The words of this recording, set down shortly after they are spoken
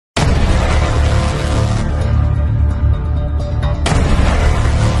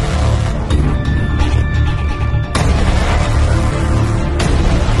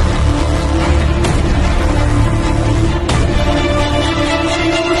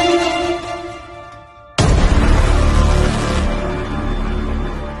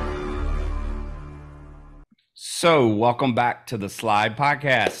So, welcome back to the S.L.I.D.E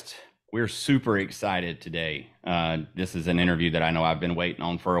podcast. We're super excited today. This is an interview that I know I've been waiting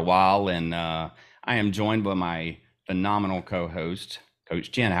on for a while, and I am joined by my phenomenal co-host,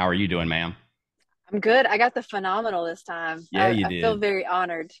 Coach Jen. How are you doing, ma'am? I'm good. I got the phenomenal this time. Yeah, I, you I feel did. very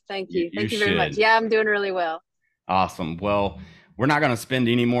honored. Thank You, you. you Thank you very much. should. Yeah, I'm doing really well. Awesome. Well, we're not going to spend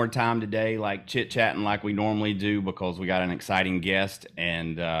any more time today, like chit-chatting like we normally do, because we got an exciting guest,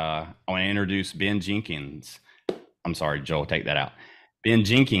 and I want to introduce Ben Jenkins. I'm sorry, Joel, take that out. Ben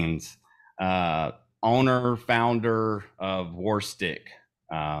Jenkins, uh, owner, founder of Warstic.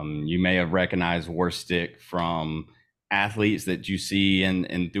 You may have recognized Warstic from athletes that you see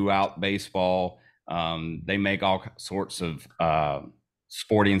in throughout baseball. They make all sorts of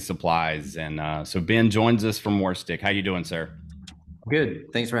sporting supplies, and so Ben joins us from Warstic. How you doing, sir?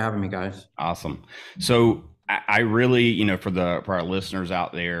 Good. Thanks for having me, guys. Awesome. So I really, for our listeners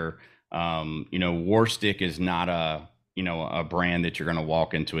out there, Warstic is not a brand that you're going to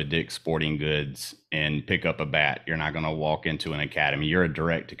walk into a Dick's Sporting Goods and pick up a bat. You're not going to walk into an academy. You're a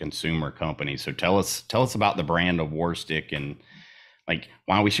direct to consumer company. So tell us about the brand of Warstic and like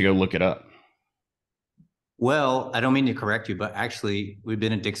why we should go look it up. Well, I don't mean to correct you, but actually, we've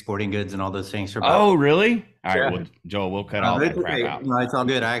been at Dick's Sporting Goods and all those things for about. Oh, really? All right. Yeah. Well, Joel, we'll cut all But that it's crap okay. out. No, it's all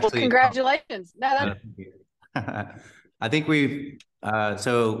good. I Well, actually, congratulations. No, that, I think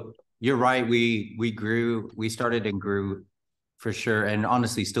so you're right. We started and grew for sure. And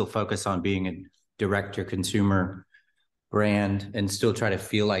honestly, still focus on being a direct to consumer brand and still try to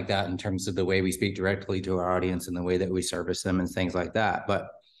feel like that in terms of the way we speak directly to our audience and the way that we service them and things like that. But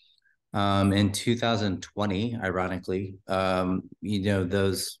in 2020, ironically,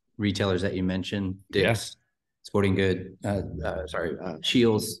 those retailers that you mentioned, Yeah. Dick's, Sporting Good,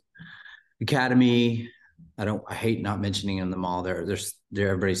 Shields, Academy. I hate not mentioning them all.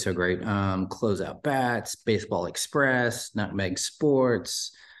 Everybody's so great. Closeout Bats, Baseball Express, Nutmeg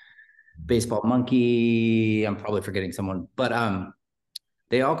Sports, Baseball Monkey. I'm probably forgetting someone, but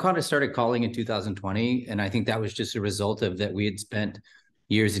they all kind of started calling in 2020, and I think that was just a result of that we had spent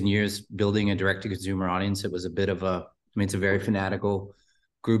years and years building a direct-to-consumer audience. It was a bit of it's a very fanatical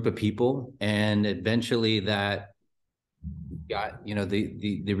group of people, and eventually that got,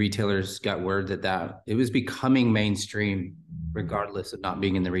 the retailers got word that it was becoming mainstream, regardless of not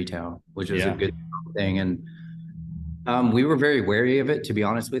being in the retail, which was a Yeah. good thing. And we were very wary of it, to be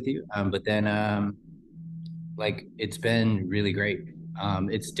honest with you. But then, it's been really great.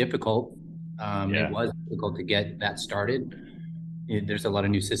 It's difficult. It Yeah. was difficult to get that started. There's a lot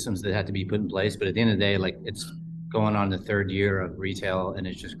of new systems that had to be put in place, but at the end of the day, it's going on the third year of retail, and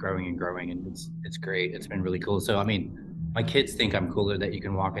it's just growing and growing, and it's great. It's been really cool. So, I mean, my kids think I'm cooler that you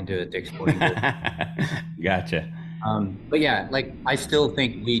can walk into a Dick's Sporting Goods. Gotcha. But yeah, I still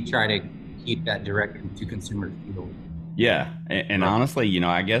think we try to keep that direct to consumer feel. Yeah. And honestly,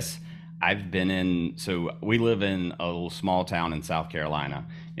 I guess I've been so we live in a little small town in South Carolina.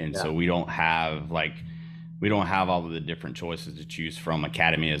 And so Yeah. we don't have all of the different choices to choose from.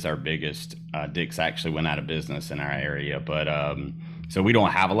 Academy is our biggest. Dick's actually went out of business in our area, but so we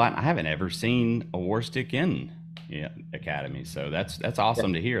don't have a lot. I haven't ever seen a Warstic in Academy. So that's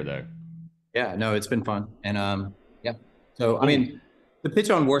awesome to hear though. Yeah, no, it's been fun. And yeah. So I Cool. mean, the pitch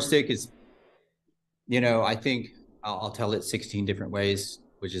on Warstic is, I think I'll tell it 16 different ways,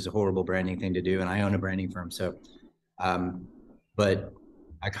 which is a horrible branding thing to do. And I own a branding firm. So but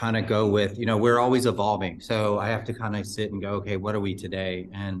I kind of go with, we're always evolving. So I have to kind of sit and go, okay, what are we today?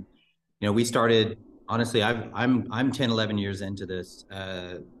 And, we started, honestly, I'm 10, 11 years into this,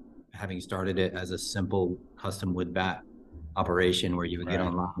 having started it as a simple custom wood bat operation where you would get Right.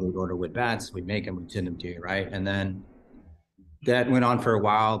 online, we'd order wood bats, we'd make them, we'd send them to you, right? And then that went on for a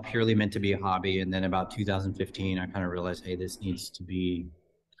while, purely meant to be a hobby. And then about 2015, I kind of realized, hey,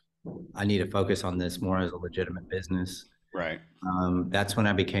 I need to focus on this more as a legitimate business. Right. That's when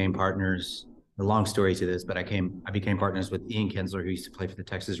I became partners. A long story to this, but I became partners with Ian Kinsler, who used to play for the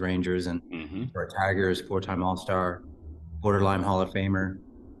Texas Rangers and Hmm. for Tigers, four-time All-Star, borderline Hall of Famer.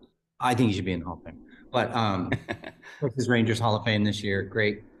 I think he should be in the Hall of Fame. But Texas Rangers Hall of Fame this year,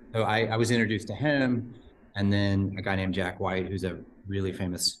 great. So I was introduced to him, and then a guy named Jack White, who's a really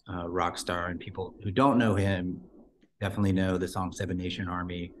famous rock star, and people who don't know him definitely know the song Seven Nation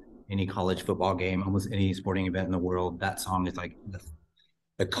Army. Any college football game, almost any sporting event in the world, that song is like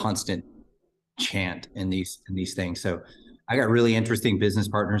the constant chant in these things. So I got really interesting business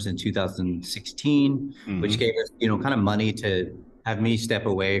partners in 2016, which Hmm. gave us, kind of money to have me step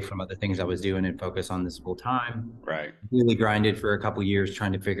away from other things I was doing and focus on this full time. Right. Really grinded for a couple of years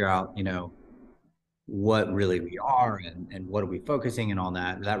trying to figure out, what really we are and what are we focusing and all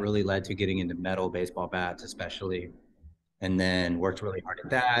that. That really led to getting into metal baseball bats, especially, and then worked really hard at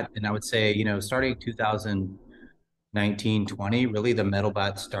that. And I would say, starting 2019, 20, really the metal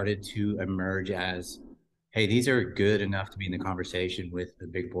bats started to emerge as, hey, these are good enough to be in the conversation with the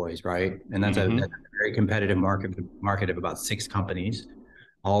big boys, right? And that's a very competitive market of about 6 companies,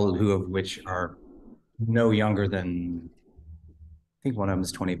 all of which are no younger than, I think one of them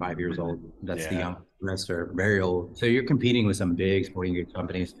is 25 years old. That's the young. The rest are very old. So you're competing with some big sporting goods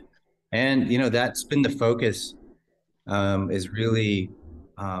companies. And, that's been the focus, is really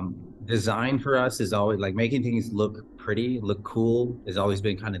design for us is always like making things look pretty, look cool has always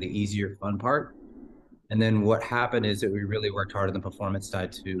been kind of the easier, fun part. And then what happened is that we really worked hard on the performance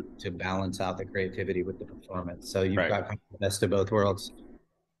side to balance out the creativity with the performance. So you've got kind of the best of both worlds.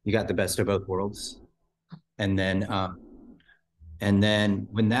 You got the best of both worlds. And then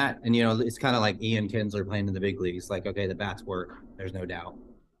when that, and it's kind of like Ian Kinsler playing in the big leagues, like, okay, the bats work. There's no doubt,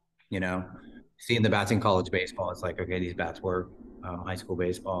 seeing the bats in college baseball, it's like, okay, these bats work, high school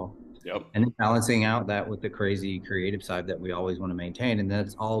baseball. Yep. And then balancing out that with the crazy creative side that we always want to maintain. And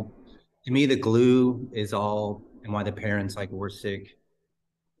that's all, to me, the glue is all, and why the parents like Warstic.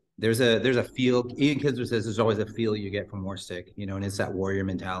 There's a feel, Ian Kinsler says there's always a feel you get from Warstic, and it's that warrior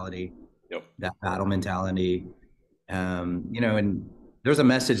mentality, that battle mentality. And there's a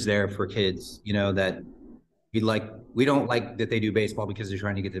message there for kids, that we don't like that they do baseball because they're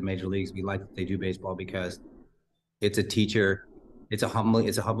trying to get to the major leagues. We like that they do baseball because it's a teacher. It's a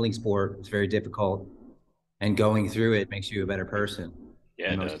humbling sport. It's very difficult. And going through it makes you a better person.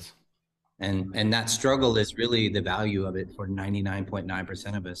 Yeah, it does. And that struggle is really the value of it for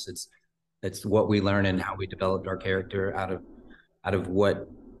 99.9% of us. It's what we learn and how we developed our character out of what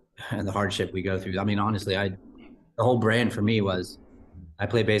and the hardship we go through. I mean, honestly, the whole brand for me was I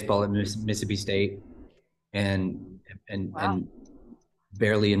played baseball at Mississippi State and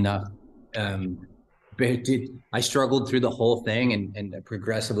barely enough. I struggled through the whole thing and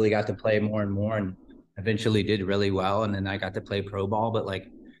progressively got to play more and more and eventually did really well. And then I got to play pro ball, but like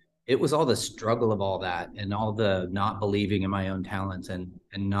it was all the struggle of all that and all the not believing in my own talents and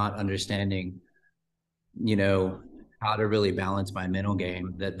not understanding, how to really balance my mental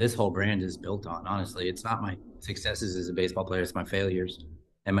game that this whole brand is built on. Honestly, it's not my successes as a baseball player, it's my failures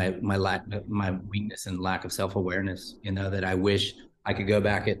and my weakness and lack of self-awareness, that I wish I could go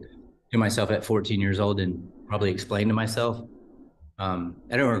back to myself at 14 years old and probably explain to myself. I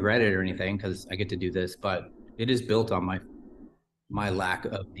don't regret it or anything because I get to do this, but it is built on my lack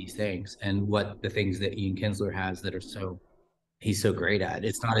of these things and what the things that Ian Kinsler has that are he's so great at.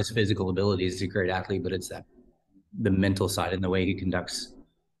 It's not his physical abilities, he's a great athlete, but it's the mental side and the way he conducts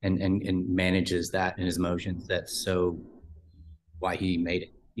and manages that and his emotions. That's so why he made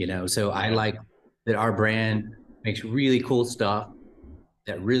it, so I like that our brand makes really cool stuff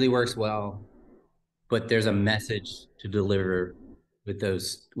that really works well, but there's a message to deliver with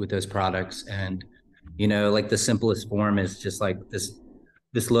those products. And like the simplest form is just like this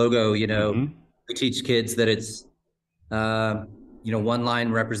logo. We teach kids that it's one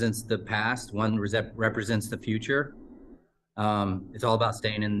line represents the past, one represents the future. It's all about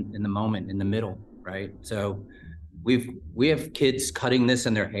staying in the moment, in the middle, right? So we have kids cutting this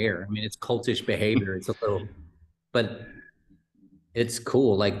in their hair. I mean, it's cultish behavior. It's a little, but it's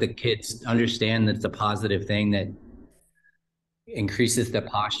cool. Like the kids understand that it's a positive thing that increases the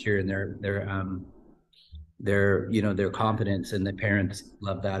posture and their confidence, and the parents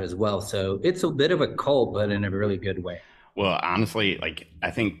love that as well. So it's a bit of a cult, but in a really good way. Well, honestly, like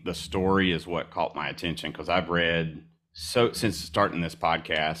I think the story is what caught my attention because I've read since starting this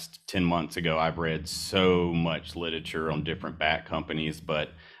podcast 10 months ago, I've read so much literature on different bat companies,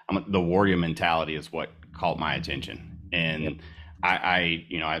 but the warrior mentality is what caught my attention. And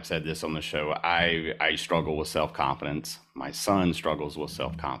I've said this on the show. I struggle with self-confidence. My son struggles with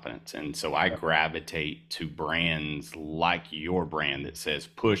self-confidence. And so I gravitate to brands like your brand that says,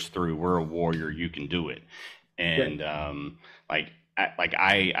 push through, we're a warrior, you can do it. And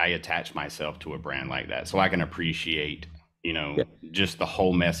I attach myself to a brand like that so I can appreciate, just the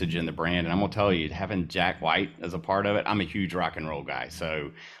whole message in the brand. And I'm gonna tell you, having Jack White as a part of it, I'm a huge rock and roll guy.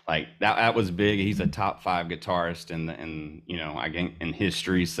 So like that was big. He's a top 5 guitarist in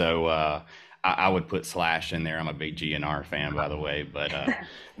history. So I would put Slash in there. I'm a big GNR fan, by the way.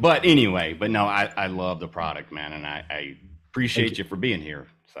 But anyway, no, I love the product, man, and I appreciate you for being here.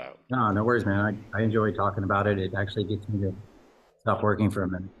 So no worries, man. I enjoy talking about it. It actually gets me to stop working for a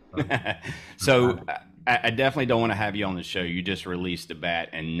minute. So I definitely don't want to have you on the show. You just released a bat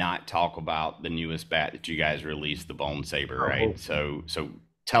and not talk about the newest bat that you guys released, the Bone Saber, right? So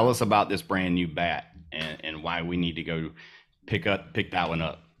tell us about this brand new bat. and why we need to go pick that one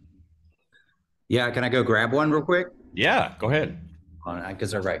up. Yeah, can I go grab one real quick? Yeah, go ahead.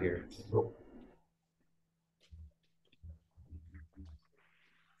 Because they're right here.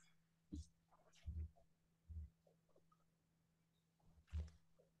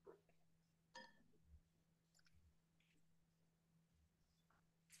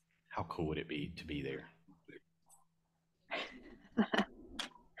 How cool would it be to be there?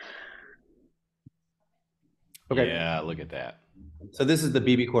 Okay. Yeah, look at that. So this is the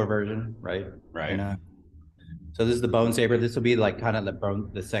BB Core version, right? Right. And, so this is the Bone Saber. This will be like kind of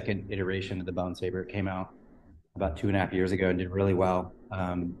the second iteration of the Bone Saber. It came out about 2.5 years ago and did really well.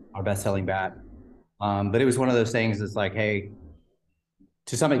 Our best-selling bat. But it was one of those things that's like, hey,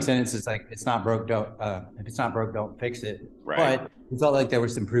 to some extent, it's like, it's not broke, don't if it's not broke, don't fix it. Right. But it felt like there were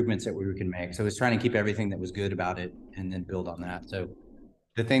some improvements that we can make. So it was trying to keep everything that was good about it and then build on that. So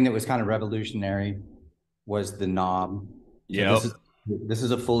the thing that was kind of revolutionary was the knob. Yeah. So this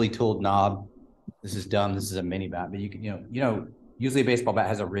is a fully tooled knob. This is dumb. This is a mini bat, but you can, usually a baseball bat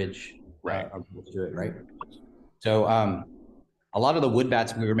has a ridge, Right. To it, right? So a lot of the wood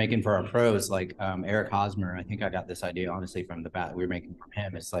bats we were making for our pros, like Eric Hosmer, I think I got this idea honestly from the bat we were making for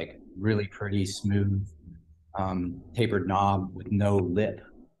him. It's like really pretty smooth, tapered knob with no lip,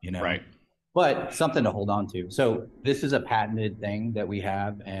 Right. But something to hold on to. So this is a patented thing that we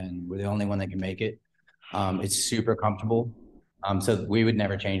have, and we're the only one that can make it. It's super comfortable. So we would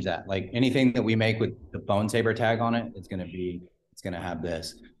never change that. Like anything that we make with the Bone Saber tag on it, it's going to have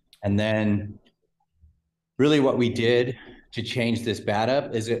this. And then really what we did to change this bat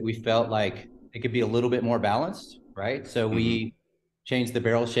up is that we felt like it could be a little bit more balanced, right? So we changed the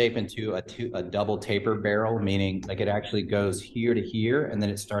barrel shape into a double taper barrel, meaning like it actually goes here to here, and then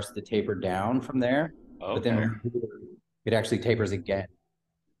it starts to taper down from there. Okay. But then it actually tapers again.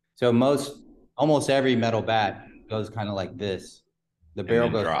 So almost every metal bat goes kind of like this. The barrel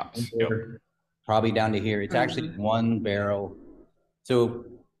goes drops. Here, probably down to here. It's actually one barrel. So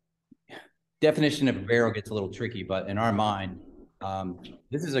definition of a barrel gets a little tricky, but in our mind,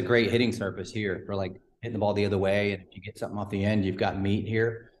 this is a great hitting surface here for like hitting the ball the other way. And if you get something off the end, you've got meat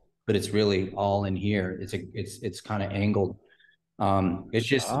here, but it's really all in here. It's kind of angled. It's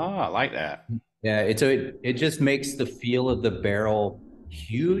just, I like that. Yeah. It just makes the feel of the barrel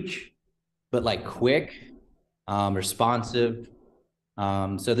huge, but like quick, responsive.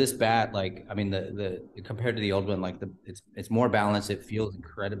 So this bat, like, I mean, the compared to the old one, like it's more balanced. It feels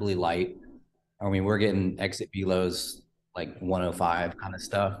incredibly light. I mean, we're getting exit velos like 105 kind of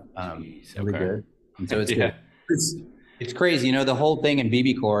stuff. Really good. And so it's good. It's crazy. The whole thing in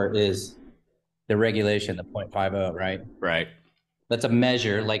BB Core is the regulation, the 0.50, right? Right. That's a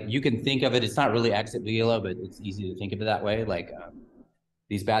measure. Like you can think of it. It's not really exit velo, but it's easy to think of it that way. Like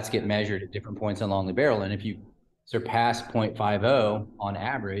these bats get measured at different points along the barrel. And if you surpass 0.50 on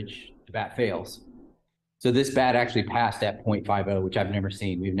average, the bat fails. So this bat actually passed at 0.50, which I've never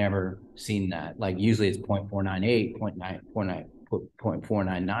seen. We've never seen that. Like usually it's 0.498,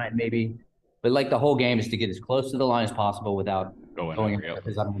 0.499 maybe. But like the whole game is to get as close to the line as possible without going over.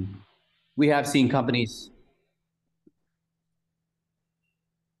 Because I mean, we have seen companies,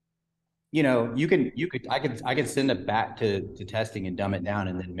 I could send a bat to testing and dumb it down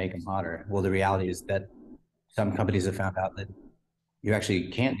and then make them hotter. Well, the reality is that some companies have found out that you actually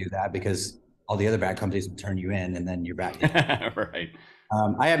can't do that because all the other bat companies will turn you in and then you're back. Right.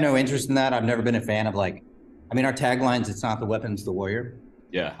 I have no interest in that. I've never been a fan of our taglines, it's not the weapon's the warrior.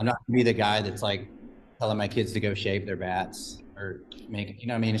 Yeah. I'm not gonna be the guy that's like telling my kids to go shave their bats or make,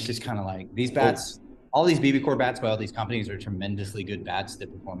 it's just kind of like these bats, all these BB Core bats by all these companies are tremendously good bats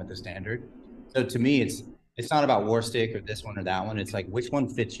that perform at the standard. So to me, it's not about Warstic or this one or that one. It's like, which one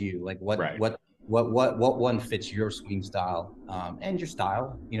fits you? Like what one fits your swing style and your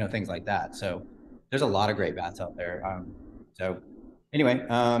style, things like that. So there's a lot of great bats out there. So anyway,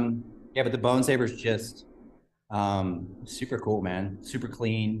 but the Bone Saber is just super cool, man. Super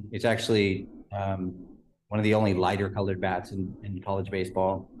clean. It's actually one of the only lighter colored bats in college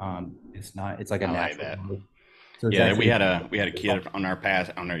baseball. It's like a natural. Like that. So we had a kid on our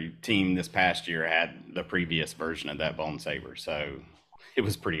team this past year had the previous version of that Bone Saber, so it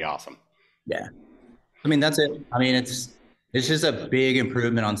was pretty awesome. Yeah, I mean that's it. I mean it's just a big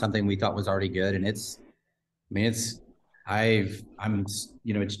improvement on something we thought was already good, and it's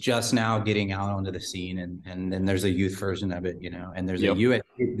just now getting out onto the scene, and then there's a youth version of it, and there's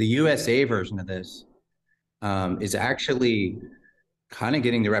the USA version of this is actually kind of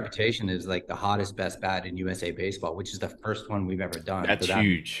getting the reputation as like the hottest, best bat in USA baseball, which is the first one we've ever done. That's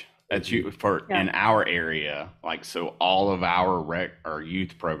huge. That's you for Yeah. in our area. Like, so all of our rec or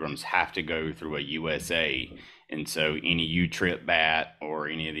youth programs have to go through a USA. And so any U trip bat or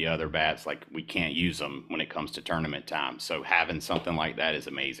any of the other bats, like we can't use them when it comes to tournament time. So having something like that is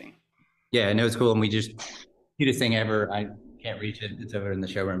amazing. Yeah, I know it's cool. And we just, cutest thing ever. I can't reach it. It's over in the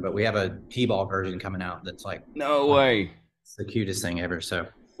showroom, but we have a T-ball version coming out that's like, No way. it's the cutest thing ever. So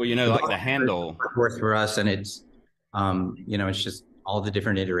Well, you know, the like ball the handle. works for us, and it's, it's just all the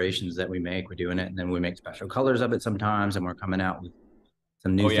different iterations that we make. We're doing it, and then we make special colors of it sometimes, and we're coming out with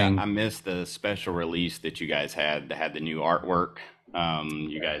some new Oh yeah, things. I missed the special release that you guys had that had the new artwork.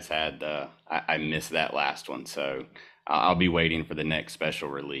 You guys had I missed that last one, so I'll be waiting for the next special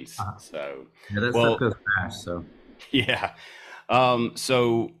release. So, Yeah, that stuff well, goes fast. So yeah.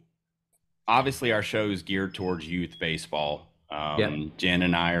 So obviously our show is geared towards youth baseball. yeah, Jen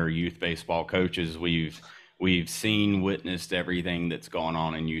and I are youth baseball coaches. We've seen, witnessed everything that's gone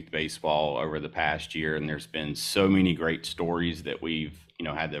on in youth baseball over the past year, and there's been so many great stories that we've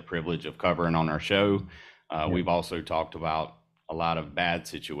had the privilege of covering on our show. We've also talked about a lot of bad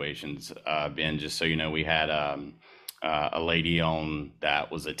situations. Ben, just so you know, we had a lady on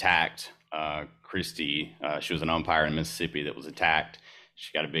that was attacked. Christy, she was an umpire in Mississippi that was attacked.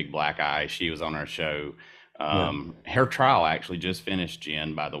 She got a big black eye. She was on our show. Her trial actually just finished,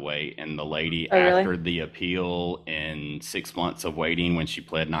 Jen, by the way. And the lady, Oh, really? after the appeal and 6 months of waiting, when she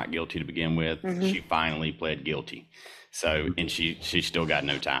pled not guilty to begin with, she finally pled guilty. So, and she still got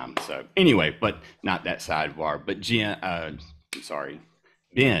no time. So anyway, but not that sidebar. But Jen, sorry,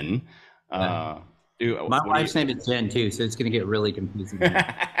 Ben. my wife's name is Jen too, so it's going to get really confusing.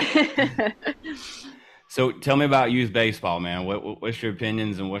 So tell me about youth baseball, man. What's your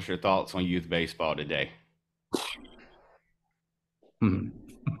opinions and what's your thoughts on youth baseball today?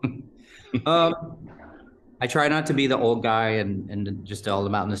 I try not to be the old guy and just all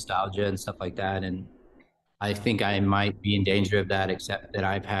about nostalgia and stuff like that. And I think I might be in danger of that, except that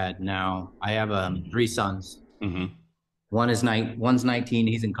I have 3 sons. Mm-hmm. One's 19,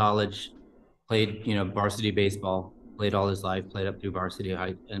 he's in college, played, varsity baseball, played all his life, played up through varsity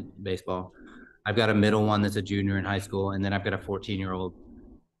baseball. I've got a middle one that's a junior in high school, and then I've got a 14-year-old.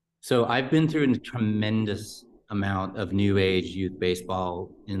 So I've been through a tremendous amount of new age youth baseball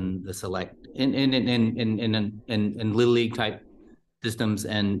in the select in little league type systems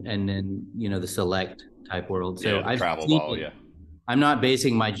and then the select type world. So Yeah, I've travel seen ball. it. Yeah. I'm not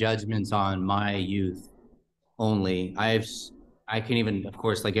basing my judgments on my youth only. I can even, of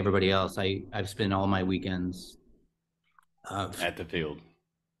course, like everybody else, I've spent all my weekends At the field.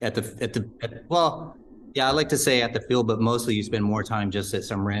 well, yeah, I like to say at the field, but mostly you spend more time just at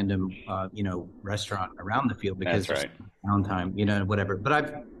some random restaurant around the field because That's there's right. downtime, whatever. But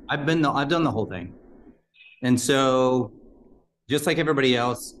I've done the whole thing. And so just like everybody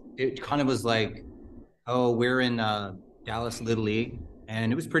else, it kind of was like, oh, we're in Dallas Little League,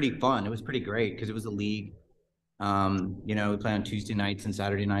 and it was pretty fun. It was pretty great because it was a league. We play on Tuesday nights and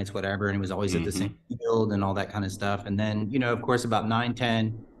Saturday nights, whatever, and it was always at the same field and all that kind of stuff. And then, of course, about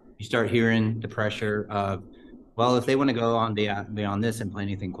 9-10, you start hearing the pressure of, well, if they want to go on beyond this and play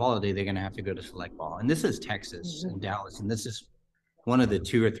anything quality, they're going to have to go to select ball. And this is Texas and Dallas, and this is one of the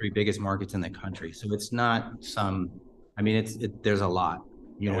 2 or 3 biggest markets in the country. So it's not there's a lot,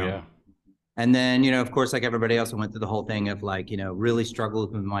 Yeah. And then, of course, like everybody else, I went through the whole thing of really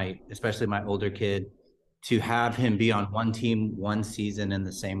struggled with especially my older kid, to have him be on one team one season and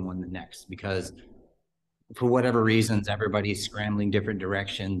the same one the next, because for whatever reasons, everybody's scrambling different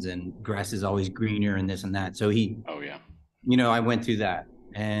directions and grass is always greener and this and that. So I went through that.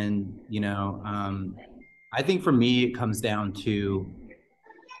 And, I think for me, it comes down to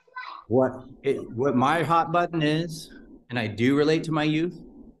what my hot button is. And I do relate to my youth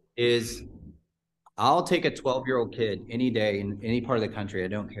is I'll take a 12-year-old kid any day in any part of the country. I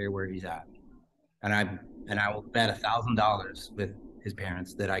don't care where he's at. And I will bet $1,000 with his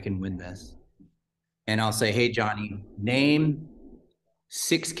parents that I can win this. And I'll say, hey, Johnny, name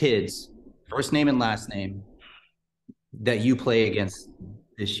 6 kids, first name and last name, that you play against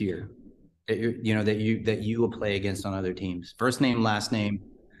this year, that you will play against on other teams. First name, last name,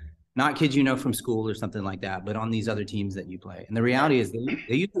 not kids from school or something like that, but on these other teams that you play. And the reality is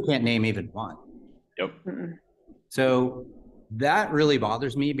they usually can't name even one. Yep. So that really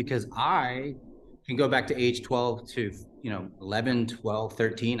bothers me because I can go back to age 12 to 11, 12,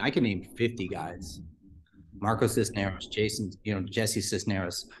 13. I can name 50 guys. Marco Cisneros, Jesse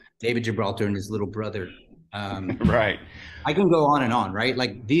Cisneros, David Gibraltar and his little brother. Right. I can go on and on, right?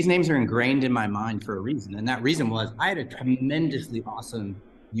 Like these names are ingrained in my mind for a reason. And that reason was I had a tremendously awesome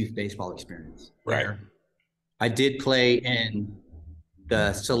youth baseball experience. Right. I did play in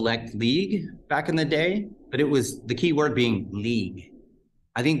the select league back in the day, but it was the key word being league.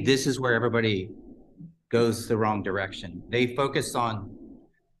 I think this is where everybody goes the wrong direction. They focus on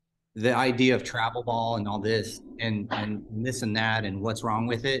the idea of travel ball and all this and this and that and what's wrong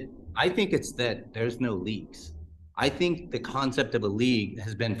with it. I think it's that there's no leagues. I think the concept of a league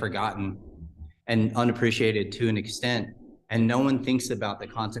has been forgotten and unappreciated to an extent, and no one thinks about the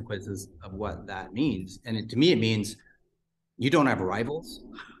consequences of what that means. And to me, it means you don't have rivals.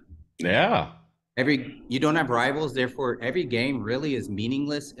 Yeah. You don't have rivals, therefore every game really is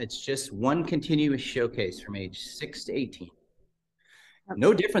meaningless. It's just one continuous showcase from age 6 to 18.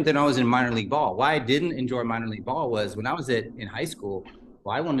 No different than I was in minor league ball. Why I didn't enjoy minor league ball was when I was in high school,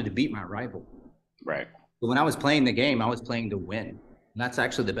 well, I wanted to beat my rival. Right. But when I was playing the game, I was playing to win. And that's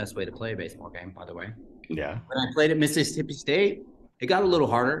actually the best way to play a baseball game, by the way. Yeah. When I played at Mississippi State, it got a little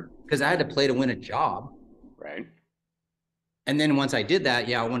harder because I had to play to win a job. Right. And then once I did that,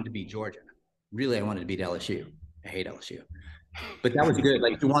 I wanted to beat Georgia. Really, I wanted to beat LSU. I hate LSU. But that was good.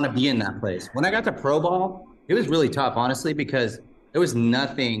 Like, you want to be in that place. When I got to pro ball, it was really tough, honestly, because there was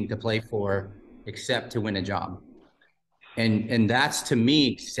nothing to play for except to win a job. And that's, to me,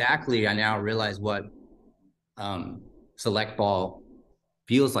 exactly, I now realize what select ball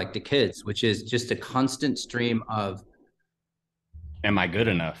feels like to kids, which is just a constant stream of, am I good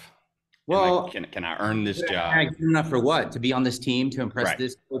enough? Well, can I earn this job? Good enough for what? To be on this team, to impress Right.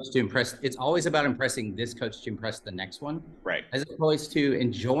 this coach, to impress. It's always about impressing this coach to impress the next one. Right. As opposed to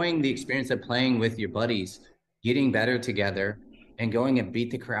enjoying the experience of playing with your buddies, getting better together, and going and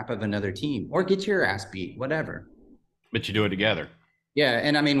beat the crap of another team or get your ass beat, whatever. But you do it together. Yeah.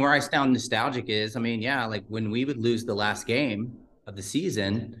 And I mean, where I sound nostalgic is, I mean, yeah, like when we would lose the last game of the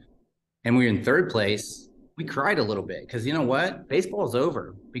season and we were in third place, we cried a little bit because you know what? Baseball's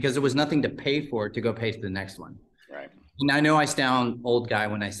over because there was nothing to pay for to go pay for the next one. Right. And I know I sound old guy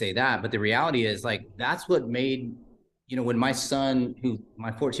when I say that, but the reality is, like, that's what made, when my son,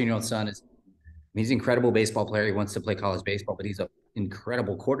 my 14-year-old son he's an incredible baseball player. He wants to play college baseball, but he's an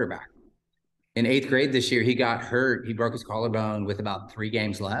incredible quarterback. In 8th grade this year, he got hurt. He broke his collarbone with about 3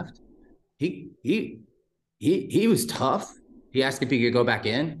 games left. He was tough. He asked if he could go back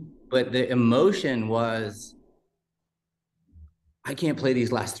in. But the emotion was, I can't play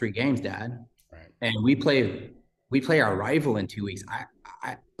these last 3 games, Dad. Right. And we play our rival in 2 weeks.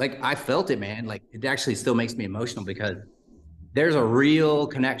 I felt it, man. Like, it actually still makes me emotional because there's a real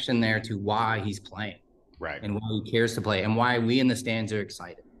connection there to why he's playing. Right. And why he cares to play and why we in the stands are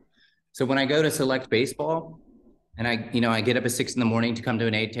excited. So when I go to select baseball and I get up at 6 a.m. to come to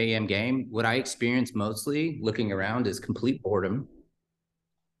an 8 a.m. game, what I experience mostly looking around is complete boredom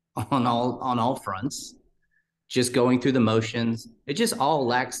on all fronts, just going through the motions. It just all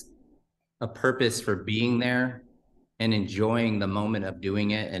lacks a purpose for being there and enjoying the moment of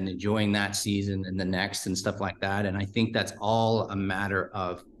doing it and enjoying that season and the next and stuff like that. And I think that's all a matter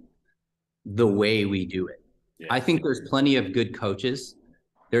of the way we do it. Yeah. I think there's plenty of good coaches.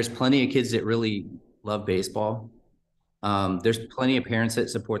 There's plenty of kids that really love baseball. There's plenty of parents that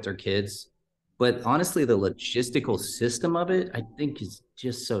support their kids. But honestly, the logistical system of it, I think, is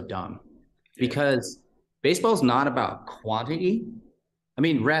just so dumb. Yeah. Because baseball is not about quantity. I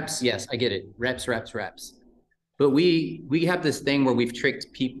mean, reps, yes, I get it. Reps. But we have this thing where we've tricked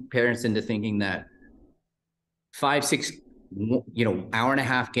parents into thinking that 5, 6, hour and a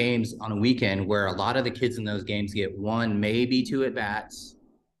half games on a weekend where a lot of the kids in those games get 1, maybe 2 at bats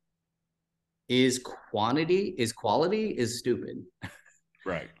is quality is stupid.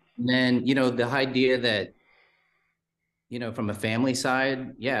 Right. And then, the idea that, from a family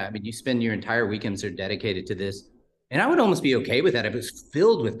side, yeah, I mean, you spend your entire weekends are dedicated to this. And I would almost be okay with that if it was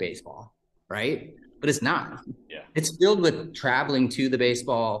filled with baseball, right? But it's not. Yeah. It's filled with traveling to the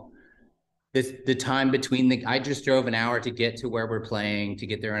baseball. The time between I just drove an hour to get to where we're playing, to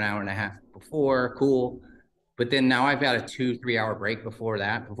get there an hour and a half before, cool. But then now I've got a 2-3 hour break before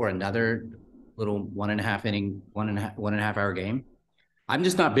another little 1.5 hour game. I'm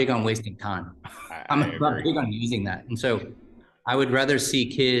just not big on wasting time. I'm not big on using that. And so I would rather see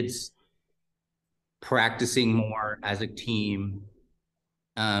kids practicing more as a team.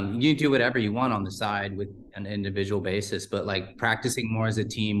 You do whatever you want on the side with an individual basis, but like practicing more as a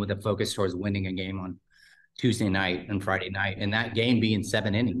team with a focus towards winning a game on Tuesday night and Friday night, and that game being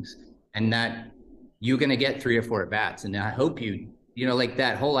 7 innings, and that you're going to get 3 or 4 at bats. And I hope like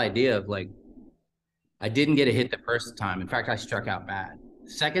that whole idea of like, I didn't get a hit the first time. In fact, I struck out bad.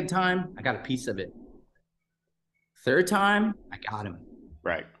 Second time, I got a piece of it. Third time, I got him.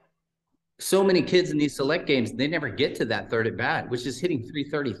 Right. So many kids in these select games, they never get to that third at bat, which is hitting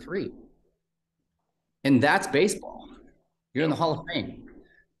 333. And that's baseball. You're in the Hall of Fame.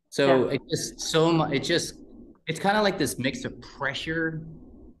 So it just so much. It's kind of like this mix of pressure,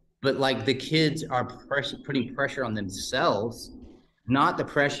 but like the kids are putting pressure on themselves, not the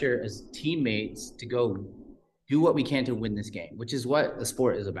pressure as teammates to go do what we can to win this game, which is what the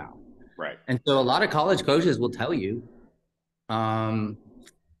sport is about. Right. And so a lot of college coaches will tell you, um,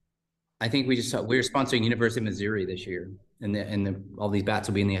 I think we're sponsoring University of Missouri this year, and all these bats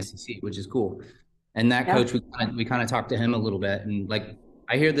will be in the SEC, which is cool. And that coach, we kind of talked to him a little bit, and like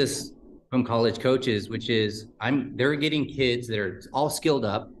I hear this from college coaches, which is they're getting kids that are all skilled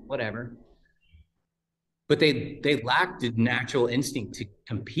up, whatever, but they lack the natural instinct to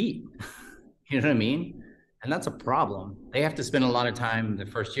compete. You know what I mean? And that's a problem. They have to spend a lot of time the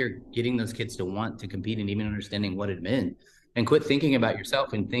first year getting those kids to want to compete and even understanding what it meant, and quit thinking about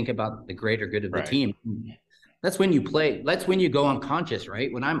yourself and think about the greater good of the team. That's when you play. That's when you go unconscious,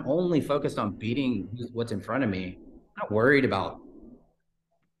 right? When I'm only focused on beating what's in front of me,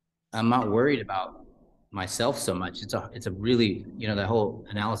 I'm not worried about myself so much. It's a really, the whole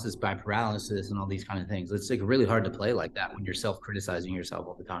analysis by paralysis and all these kind of things. It's like really hard to play like that when you're self-criticizing yourself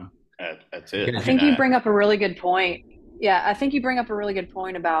all the time. That's it. I think you bring up a really good point. Yeah, I think you bring up a really good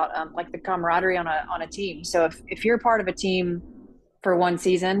point about like the camaraderie on a team. So if you're part of a team for one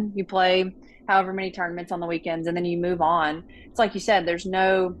season, you play however many tournaments on the weekends, and then you move on. It's like you said, there's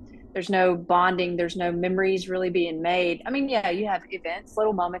no bonding, there's no memories really being made. I mean, yeah, you have events,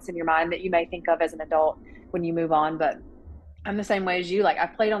 little moments in your mind that you may think of as an adult when you move on, but I'm the same way as you. Like I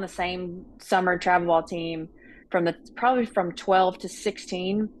played on the same summer travel ball team probably from 12 to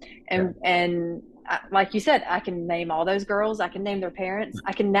 16, and like you said, I can name all those girls. I can name their parents.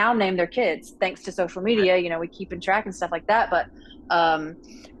 I can now name their kids thanks to social media. We keep in track and stuff like that. But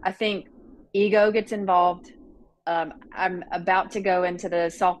I think ego gets involved. I'm about to go into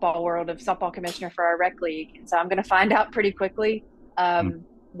the softball world of softball commissioner for our rec league, and so I'm going to find out pretty quickly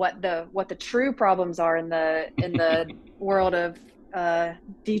what the true problems are in the world of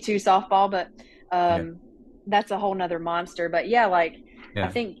D2 softball. But that's a whole nother monster. But I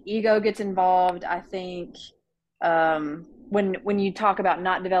think ego gets involved. I think when you talk about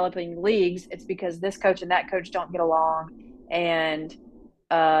not developing leagues, it's because this coach and that coach don't get along, and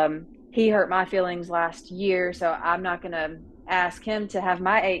he hurt my feelings last year, so I'm not going to ask him to have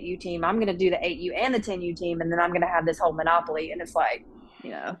my 8U team. I'm going to do the 8U and the 10U team, and then I'm going to have this whole monopoly. And it's like,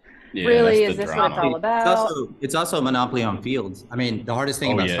 really, is this drama. what it's all about? It's also a monopoly on fields. I mean, the hardest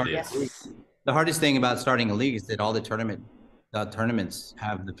thing about starting a league is that all the tournaments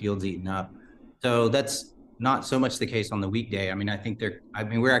have the fields eaten up. So that's not so much the case on the weekday. I mean,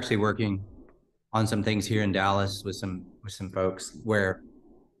 we're actually working on some things here in Dallas with some folks where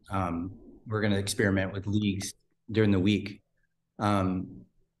we're going to experiment with leagues during the week,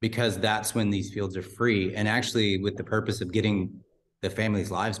 because that's when these fields are free, and actually with the purpose of getting the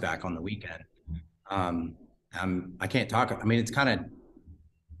families' lives back on the weekend. I can't talk. I mean, it's kind of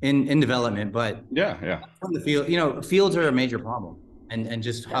in development, but from the field, fields are a major problem, and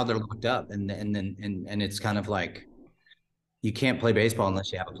just how they're looked up, and it's kind of like you can't play baseball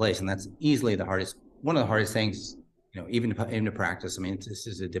unless you have a place, and that's easily one of the hardest things. Even to practice. I mean, this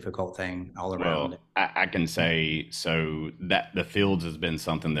is a difficult thing all around. Well, I can say so that the fields has been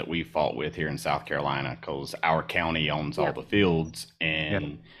something that we fought with here in South Carolina, because our county owns all the fields,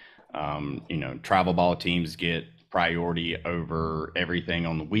 and travel ball teams get priority over everything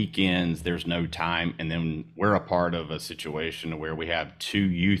on the weekends. There's no time, and then we're a part of a situation where we have two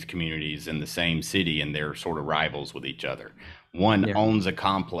youth communities in the same city, and they're sort of rivals with each other. One owns a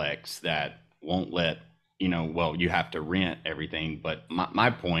complex that won't let you have to rent everything. But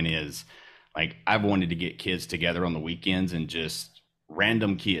my point is, like, I've wanted to get kids together on the weekends, and just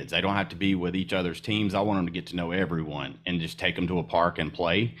random kids. They don't have to be with each other's teams. I want them to get to know everyone and just take them to a park and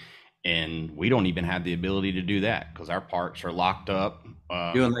play. And we don't even have the ability to do that because our parks are locked up.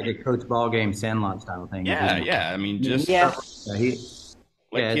 Doing like a coach ball game, Sandlot style thing. Yeah. I mean, just let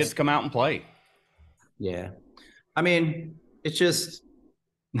kids come out and play. Yeah. I mean, it's just...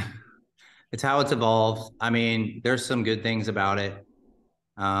 It's how it's evolved. I mean, there's some good things about it.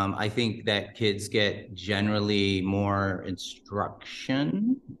 I think that kids get generally more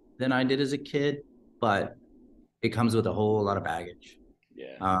instruction than I did as a kid, but it comes with a whole lot of baggage.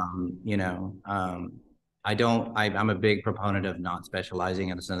 I'm a big proponent of not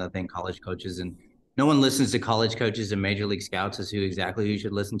specializing. And it's another thing, college coaches, and no one listens to college coaches and major league scouts as who exactly you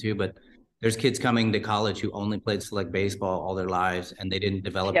should listen to, but there's kids coming to college who only played select baseball all their lives, and they didn't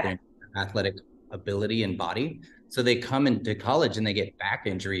develop their athletic ability and body. So they come into college and they get back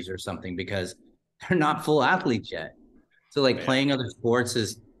injuries or something because they're not full athletes yet. So playing other sports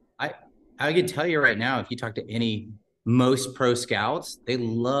is, I can tell you right now, if you talk to any most pro scouts, they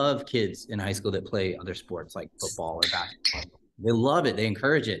love kids in high school that play other sports like football or basketball. They love it. They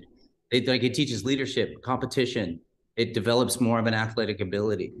encourage it. It teaches leadership, competition. It develops more of an athletic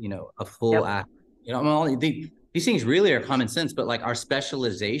ability, a full athlete. These things really are common sense, but like our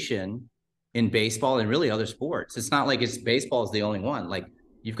specialization in baseball and really other sports, it's not like baseball is the only one. Like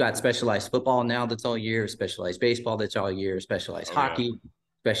you've got specialized football now that's all year, specialized baseball that's all year, specialized hockey,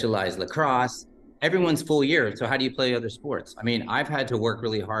 specialized lacrosse. Everyone's full year. So how do you play other sports? I mean, I've had to work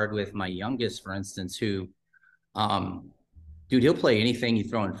really hard with my youngest, for instance, who, dude, he'll play anything you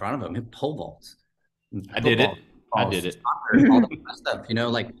throw in front of him. He'll pole vaults. I did it. Soccer, all that stuff,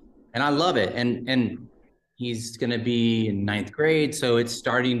 and I love it. And he's going to be in 9th grade. So it's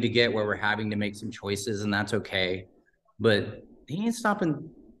starting to get where we're having to make some choices, and that's okay. But he ain't stopping.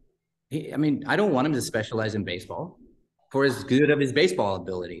 I mean, I don't want him to specialize in baseball for as good of his baseball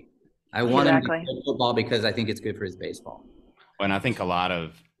ability. I want him to play football because I think it's good for his baseball. And I think a lot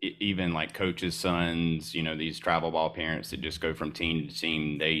of even like coaches' sons, these travel ball parents that just go from team to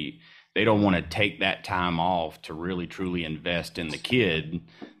team, they don't want to take that time off to really truly invest in the kid.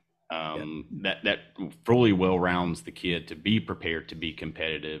 That fully well rounds the kid to be prepared to be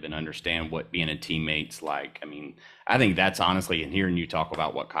competitive and understand what being a teammate's like. I mean, I think that's honestly, and hearing you talk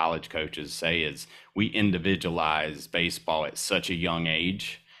about what college coaches say is we individualize baseball at such a young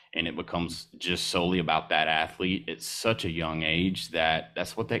age, and it becomes just solely about that athlete at such a young age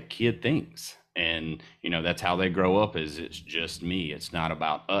that's what that kid thinks. And, that's how they grow up is it's just me. It's not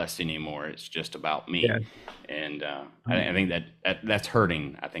about us anymore. It's just about me. Yeah. And I think that's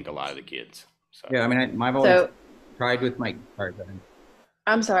hurting, I think, a lot of the kids. So. Yeah, I mean, I've always tried with my sorry,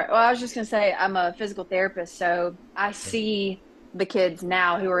 I'm sorry. Well, I was just going to say I'm a physical therapist, so I see the kids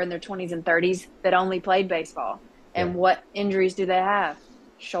now who are in their 20s and 30s that only played baseball. And what injuries do they have?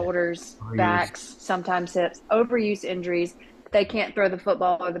 Shoulders, backs, sometimes hips, overuse injuries. They can't throw the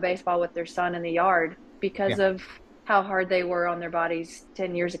football or the baseball with their son in the yard because of how hard they were on their bodies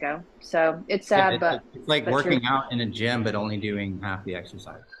 10 years ago. So it's sad, but it's like working out in a gym, but only doing half the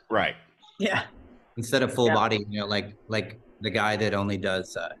exercise. Right. Yeah. Instead of full body, like the guy that only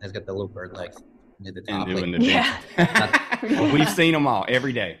does, has got the little bird legs at the top. And doing the We've seen them all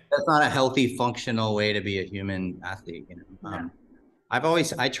every day. That's not a healthy, functional way to be a human athlete. No.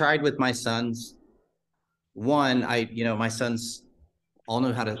 I tried with my sons. One, my sons all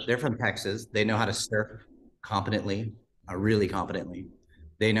know they're from Texas. They know how to surf competently, really competently.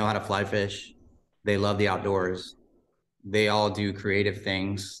 They know how to fly fish. They love the outdoors. They all do creative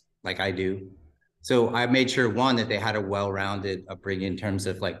things like I do. So I made sure, one, that they had a well-rounded upbringing in terms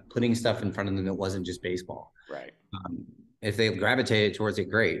of like putting stuff in front of them that wasn't just baseball. Right. If they gravitated towards it,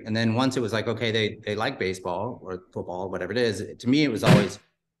 great. And then once it was like, okay, they like baseball or football, whatever it is, to me, it was always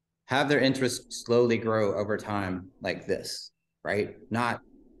have their interest slowly grow over time like this, right? Not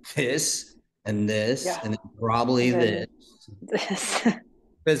this and this and then probably this.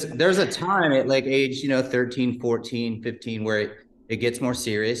 Because there's a time at like age, 13, 14, 15, where it gets more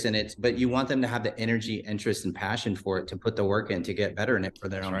serious but you want them to have the energy, interest, and passion for it to put the work in to get better in it for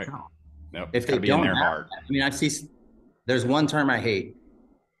their own account. Nope, if they don't have that, I mean, there's one term I hate,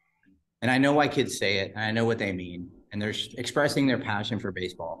 and I know why kids say it, and I know what they mean, and they're expressing their passion for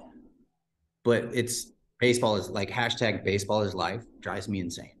baseball. But baseball is like hashtag baseball is life drives me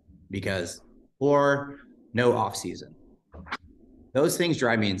insane or no off season. Those things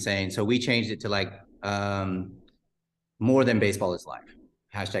drive me insane. So we changed it to like more than baseball is life.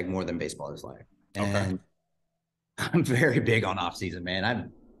 Hashtag more than baseball is life. And I'm very big on off season, man.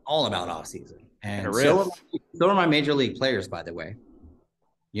 I'm all about off season. And so are my major league players, by the way.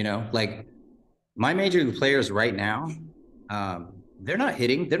 Like my major league players right now, they're not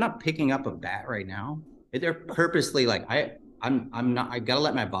hitting. They're not picking up a bat right now. They're purposely like, I got to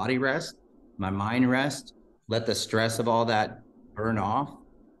let my body rest, my mind rest, let the stress of all that burn off.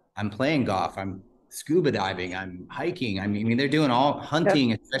 I'm playing golf. I'm scuba diving. I'm hiking. I mean, they're doing all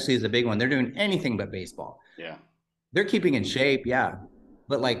hunting, especially is a big one. They're doing anything but baseball. Yeah. They're keeping in shape. Yeah.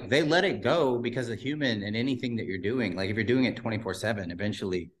 But like they let it go because a human and anything that you're doing, like if you're doing it 24/7,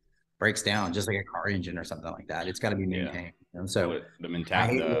 eventually breaks down just like a car engine or something like that. It's got to be maintained. And so the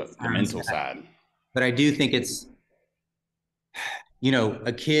mental side. But I do think it's,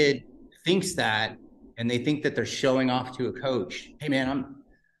 a kid thinks that, and they think that they're showing off to a coach. Hey man,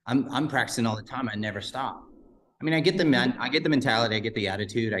 I'm practicing all the time. I never stop. I mean, I get the mentality, I get the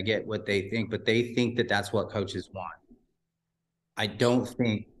attitude, I get what they think, but they think that that's what coaches want. I don't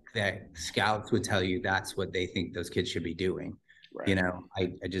think that scouts would tell you that's what they think those kids should be doing. Right.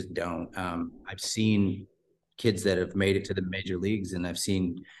 I just don't. I've seen kids that have made it to the major leagues, and I've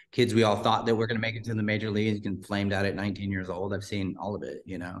seen kids we all thought that were going to make it to the major leagues and flamed out at 19 years old. I've seen all of it,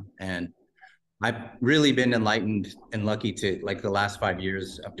 and I've really been enlightened and lucky to, like, the last 5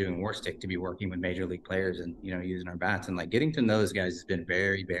 years of doing Warstic, to be working with major league players and, using our bats, and like getting to know those guys has been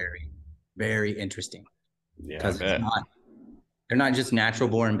very, very, very interesting. Yeah, because they're not just natural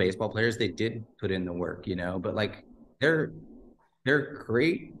born baseball players. They did put in the work, but like they're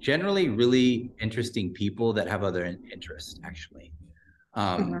great, generally really interesting people that have other interests, actually.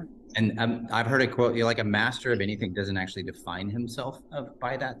 And I've heard a quote, like a master of anything doesn't actually define himself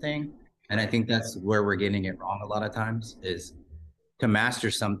by that thing. And I think that's where we're getting it wrong a lot of times, is to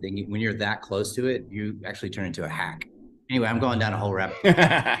master something. When you're that close to it, you actually turn into a hack. Anyway, I'm going down a whole rabbit hole.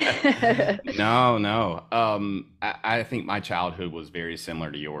 No. I think my childhood was very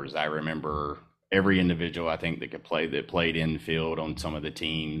similar to yours. I remember every individual I think that played infield on some of the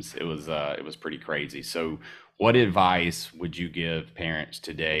teams. It was pretty crazy. So what advice would you give parents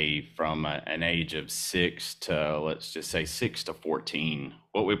today from an age of 6 to, let's just say, 6 to 14?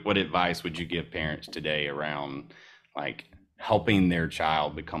 What advice would you give parents today around like helping their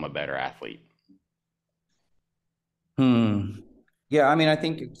child become a better athlete? Yeah, I mean, I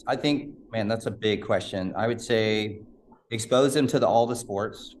think, man, that's a big question. I would say expose them to all the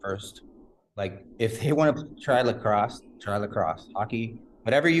sports first. Like, if they want to try lacrosse, hockey,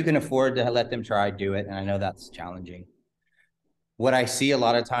 whatever you can afford to let them try, do it. And I know that's challenging. What I see a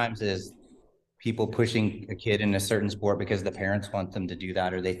lot of times is people pushing a kid in a certain sport because the parents want them to do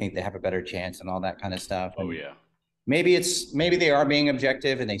that, or they think they have a better chance and all that kind of stuff. Oh, yeah. Maybe they are being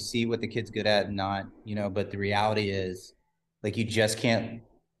objective and they see what the kid's good at and not, but the reality is, like, you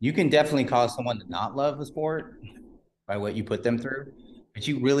can definitely cause someone to not love the sport by what you put them through, but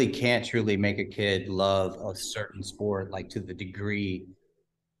you really can't truly make a kid love a certain sport, like, to the degree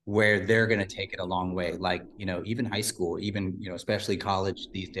where they're going to take it a long way. Like, even high school, even, especially college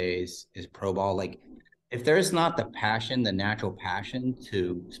these days, is pro ball. Like, if there's not the passion, the natural passion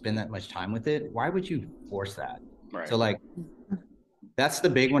to spend that much time with it, why would you force that? Right. So, like, that's the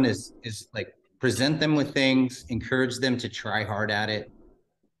big one, is like, present them with things, encourage them to try hard at it.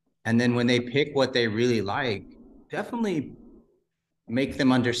 And then when they pick what they really like, definitely make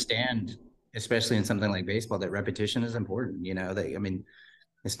them understand, especially in something like baseball, that repetition is important.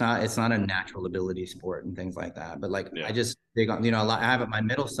 It's not a natural ability sport and things like that. But like, yeah. I just dig on, I have my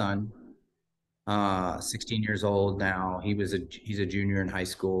middle son, 16 years old now. He's a junior in high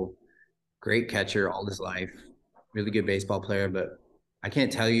school, great catcher all his life, really good baseball player. But I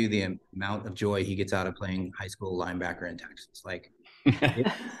can't tell you the amount of joy he gets out of playing high school linebacker in Texas. Like,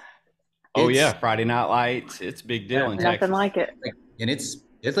 oh yeah, Friday Night Lights. It's a big deal in Texas. Nothing like it. And it's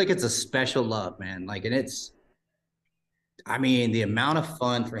like, it's a special love, man. Like, and I mean, the amount of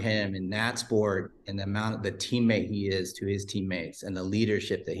fun for him in that sport, and the amount of the teammate he is to his teammates, and the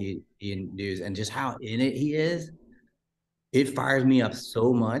leadership that he endues, and just how in it he is, it fires me up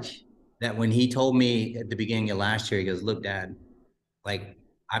so much that when he told me at the beginning of last year, he goes, "Look, Dad, like,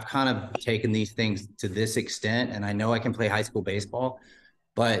 I've kind of taken these things to this extent, and I know I can play high school baseball,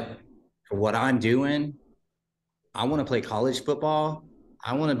 but for what I'm doing, I want to play college football.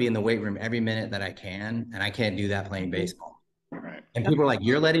 I want to be in the weight room every minute that I can, and I can't do that playing baseball." Right. And people are like,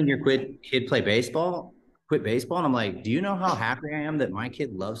 "You're letting your kid play baseball? Quit baseball?" And I'm like, "Do you know how happy I am that my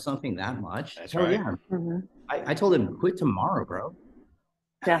kid loves something that much?" That's right. Yeah. Mm-hmm. I told him, "Quit tomorrow, bro."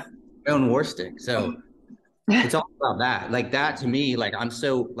 Yeah. My own Warstic. So it's all about that. Like, that to me, like, I'm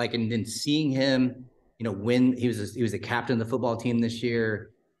so, like, and then seeing him, when he was a captain of the football team this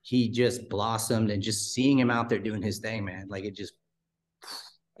year, he just blossomed, and just seeing him out there doing his thing, man, like, I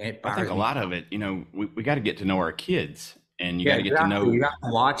think a lot of it, we got to get to know our kids, and you got to get to know. You got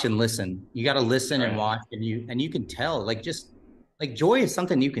to watch and listen. You got to listen and watch, and you can tell, like, just like, joy is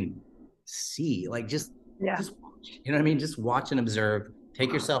something you can see, like, just watch. You know what I mean? Just watch and observe.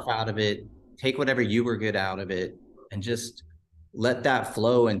 Take yourself out of it. Take whatever you were good out of it, and just let that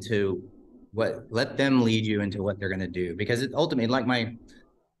flow into let them lead you into what they're going to do. Because it ultimately, like, my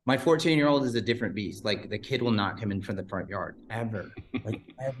 14-year-old is a different beast. Like, the kid will not come in from the front yard ever, like,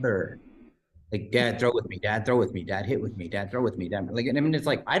 ever. Like, "Dad, throw with me. Dad, throw with me. Dad, hit with me. Dad, throw with me. Dad." Like, I mean, it's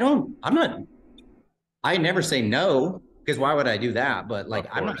like, I never say no, because why would I do that? But, like,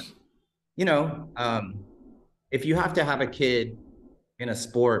 I'm not, if you have to have a kid in a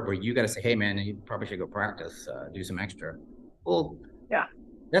sport where you got to say, "Hey, man, you probably should go practice, do some extra." Well, yeah,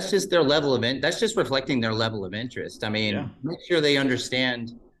 that's just their level of that's just reflecting their level of interest. I mean, make sure they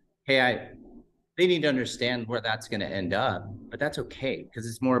understand, hey, they need to understand where that's going to end up, but that's okay, because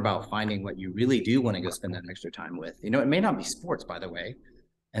it's more about finding what you really do want to go spend that extra time with. It may not be sports, by the way.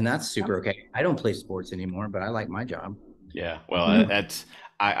 And that's super okay. I don't play sports anymore, but I like my job. Yeah. Well,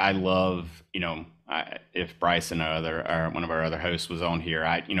 I love, if Bryson or one of our other hosts was on here,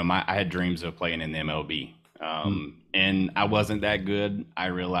 I had dreams of playing in the MLB. And I wasn't that good. I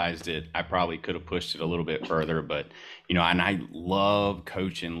realized it. I probably could have pushed it a little bit further, but, and I love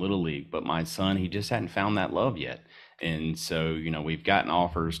coaching Little League, but my son, he just hadn't found that love yet. And so, we've gotten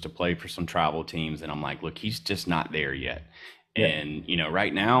offers to play for some travel teams, and I'm like, look, he's just not there yet. Yeah. And,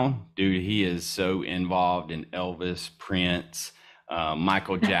 right now, dude, he is so involved in Elvis, Prince,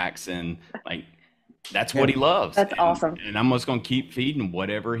 Michael Jackson, like that's what he loves. That's awesome. And I'm just going to keep feeding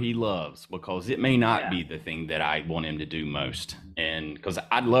whatever he loves, because it may not be the thing that I want him to do most. And because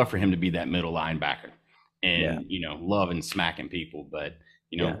I'd love for him to be that middle linebacker and, loving smacking people, but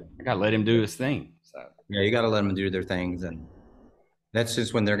I got to let him do his thing. So yeah, you got to let them do their things. And that's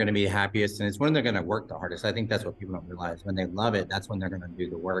just when they're going to be happiest. And it's when they're going to work the hardest. I think that's what people don't realize. When they love it, that's when they're going to do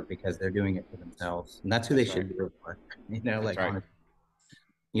the work, because they're doing it for themselves. And that's who they should do it for.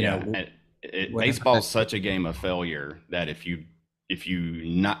 Baseball is such a game of failure that if you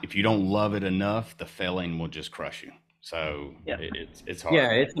don't love it enough, the failing will just crush you. So it's hard. Yeah,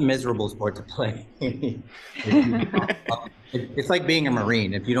 it's a miserable sport to play. It's like being a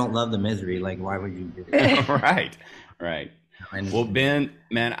Marine. If you don't love the misery, like, why would you do it? Right. Well, Ben,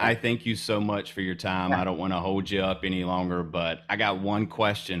 man, I thank you so much for your time. I don't want to hold you up any longer, but I got one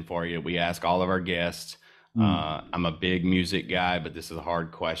question for you. We ask all of our guests. I'm a big music guy, but this is a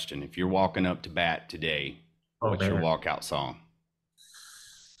hard question. If you're walking up to bat today, what's your walkout song?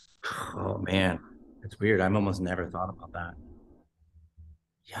 Oh, man. It's weird. I've almost never thought about that.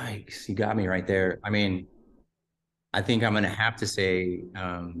 Yikes. You got me right there. I mean, I think I'm going to have to say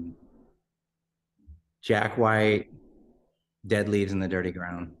Jack White, Dead Leaves in the Dirty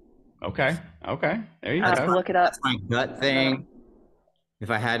Ground. Okay. There you go. I have to look it up. That's my gut thing. If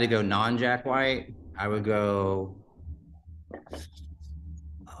I had to go non-Jack White, I would go,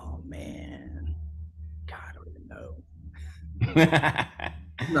 oh, man. God, I don't even know.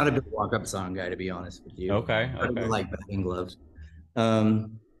 I'm not a big walk-up song guy, to be honest with you. Okay. I like batting gloves.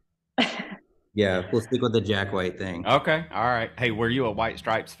 Yeah, we'll stick with the Jack White thing. Okay. All right. Hey, were you a White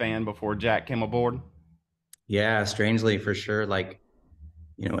Stripes fan before Jack came aboard? Yeah, strangely, for sure. Like,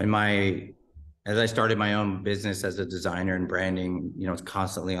 as I started my own business as a designer and branding, it's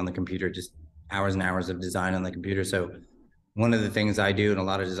constantly on the computer, just hours and hours of design on the computer. So one of the things I do, and a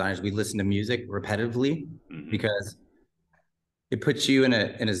lot of designers, we listen to music repetitively because it puts you in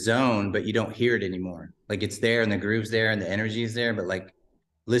a zone, but you don't hear it anymore. Like, it's there and the groove's there and the energy is there, but like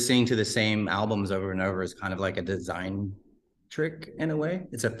listening to the same albums over and over is kind of like a design trick in a way.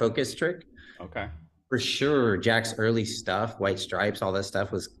 It's a focus trick. Okay. For sure. Jack's early stuff, White Stripes, all that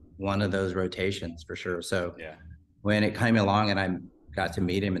stuff was one of those rotations for sure. So when it came along and I got to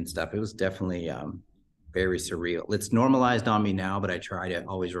meet him and stuff, it was definitely very surreal. It's normalized on me now, but I try to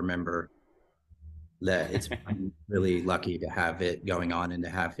always remember that I'm really lucky to have it going on and to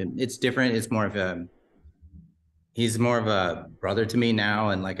have him. It's different. It's more of he's more of a brother to me now,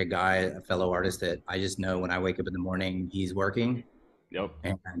 and like a guy, a fellow artist that I just know when I wake up in the morning, he's working. Yep.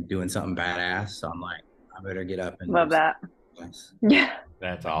 And I'm doing something badass. So I'm like, I better get up and love that. Nice. Yeah.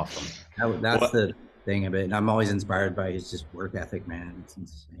 That's awesome. That's the thing of it. And I'm always inspired by his just work ethic, man. It's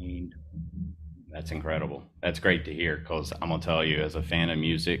insane. That's incredible. That's great to hear, because I'm going to tell you, as a fan of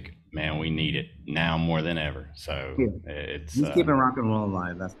music, man, we need it now more than ever. So he's keeping rock and roll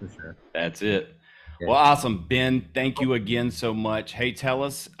alive, that's for sure. That's it. Yeah. Well, awesome. Ben, thank you again so much. Hey, tell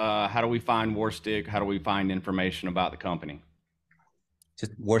us, how do we find Warstic? How do we find information about the company?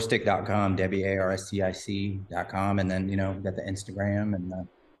 Just warstic.com, warstic.com. And then, we got the Instagram, and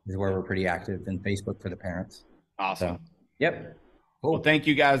is where we're pretty active, and Facebook for the parents. Awesome. So, yep. Cool. Well, thank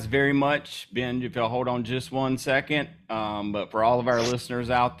you guys very much. Ben, if you'll hold on just 1 second. But for all of our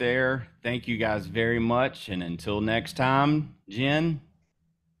listeners out there, thank you guys very much. And until next time, Jen.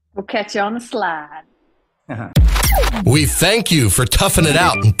 We'll catch you on the slide. We thank you for toughing it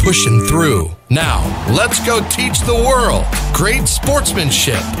out and pushing through. Now, let's go teach the world great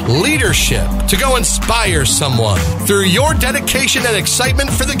sportsmanship, leadership, to go inspire someone through your dedication and excitement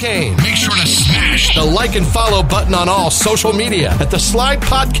for the game. Make sure to smash the like and follow button on all social media at the S.L.I.D.E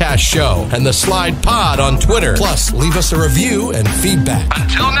Podcast Show and the S.L.I.D.E Pod on Twitter. Plus, leave us a review and feedback.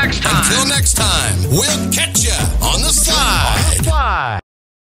 Until next time, we'll catch you on the slide.